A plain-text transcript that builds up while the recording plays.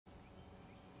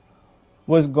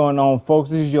What's going on, folks?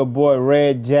 This is your boy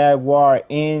Red Jaguar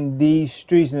in these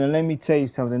streets. And let me tell you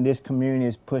something. This community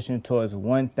is pushing towards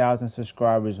 1,000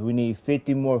 subscribers. We need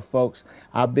 50 more, folks.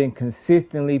 I've been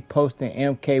consistently posting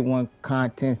MK1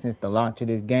 content since the launch of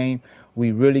this game.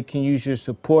 We really can use your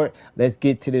support. Let's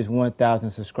get to this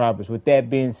 1,000 subscribers. With that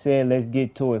being said, let's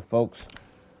get to it, folks.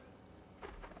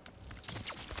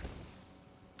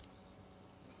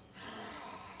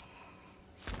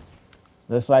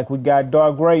 Looks like we got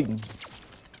Dark Rating.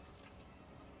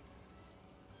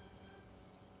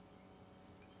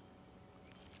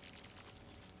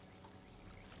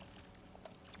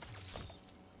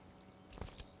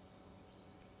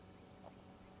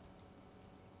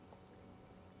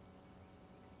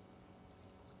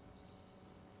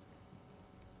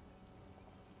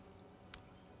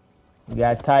 We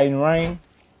got Titan Rain.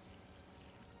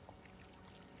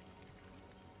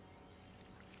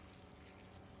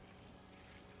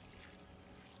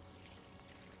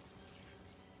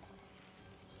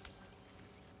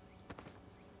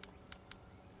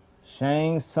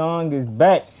 Shang Tsung is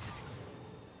back.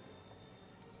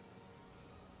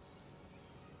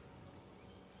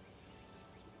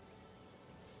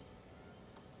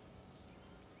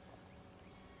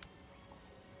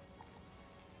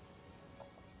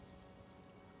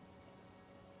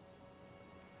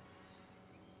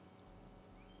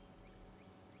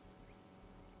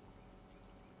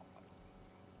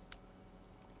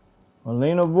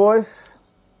 Melina voice.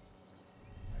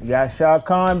 You got Shah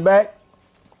Khan back.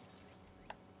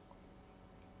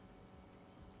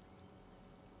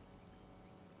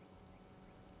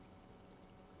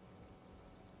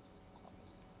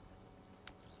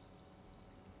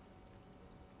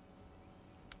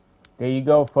 There you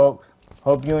go, folks.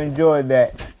 Hope you enjoyed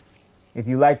that. If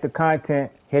you like the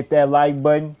content, hit that like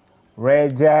button.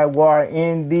 Red Jaguar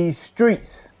in these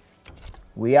streets.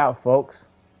 We out, folks.